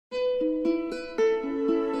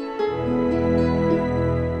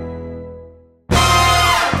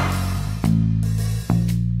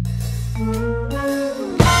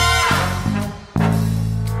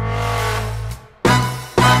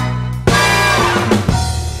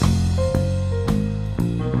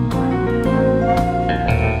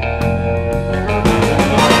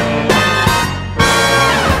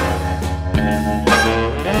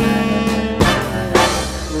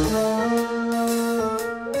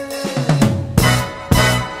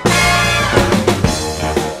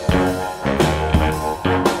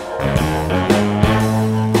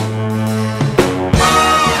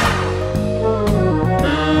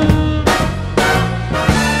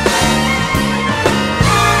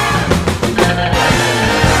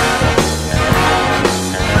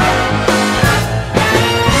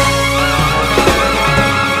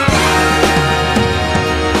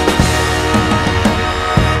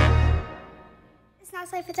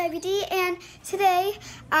Ivy D, and today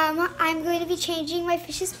I'm going to be changing my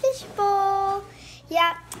fish's fish bowl.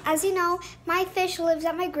 Yeah, as you know, my fish lives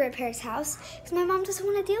at my grandparents' house because my mom doesn't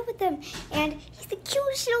want to deal with him, and he's the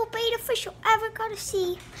cutest little betta fish you'll ever got to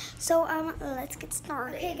see. So let's get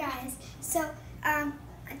started. Okay, guys. So I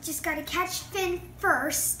just got to catch Finn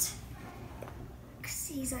first.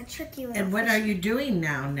 He's a tricky little And what fish. Are you doing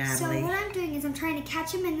now, Natalie? So what I'm doing is I'm trying to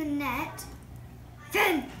catch him in the net.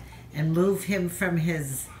 Finn! And move him from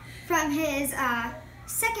his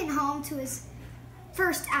second home to his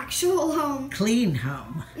first actual home. clean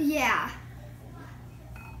home. Yeah.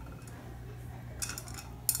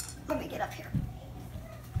 Let me get up here.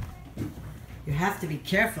 You have to be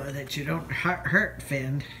careful that you don't hurt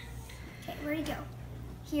Finn. Okay, where'd he go?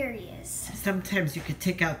 Here he is. Sometimes you could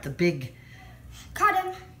take out the big... Caught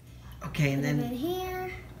him. Okay, and Put him in then...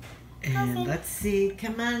 here. And let's see.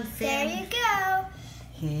 Come on, Finn. There you go.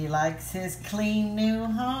 He likes his clean new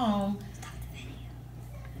home. Stop the video.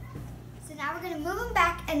 So now we're going to move him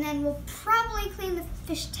back, and then we'll probably clean the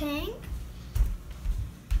fish tank.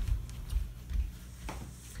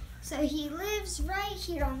 So he lives right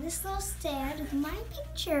here on this little stand with my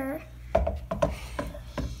picture.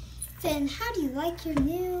 Finn, how do you like your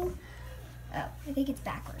new... Oh, I think it's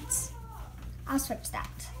backwards. I'll switch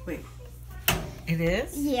that. Wait. It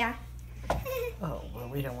is? Yeah. Oh, well,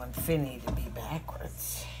 we don't want Finny to be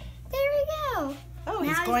backwards. There we go. Oh, Now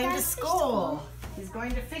he's going got to his fish school. He's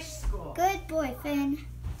going to fish school. Good boy, Finn.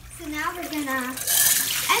 So now we're gonna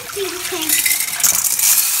empty the tank.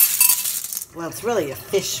 Well, it's really a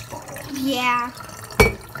fish bowl. Yeah.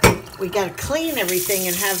 We got to clean everything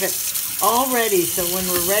and have it all ready, so when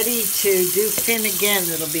we're ready to do Finn again,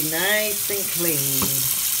 it'll be nice and clean.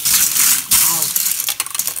 Ouch.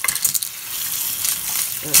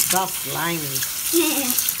 It's all slimy.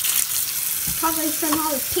 Probably from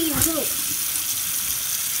all his pee and poop.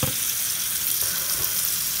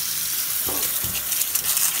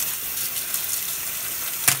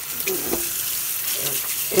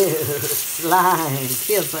 Ew, slime.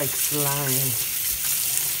 Feels like slime.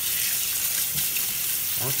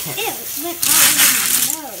 Okay. Ew, it went all over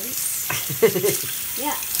my nose.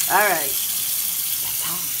 Yeah. All right.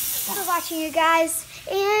 Thanks for watching, you guys.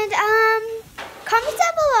 And comment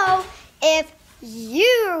down below if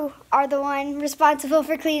you are the one responsible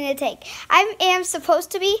for cleaning the tank. I am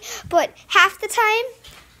supposed to be, but half the time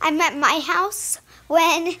I'm at my house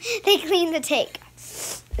when they clean the tank.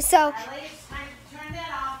 So, Natalie, it's time to turn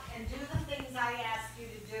that off and do the things I asked you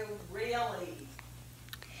to do, really.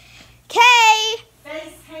 okay.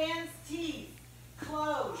 Face, hands, teeth,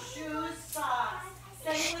 clothes, shoes, socks.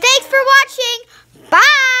 Thanks for watching.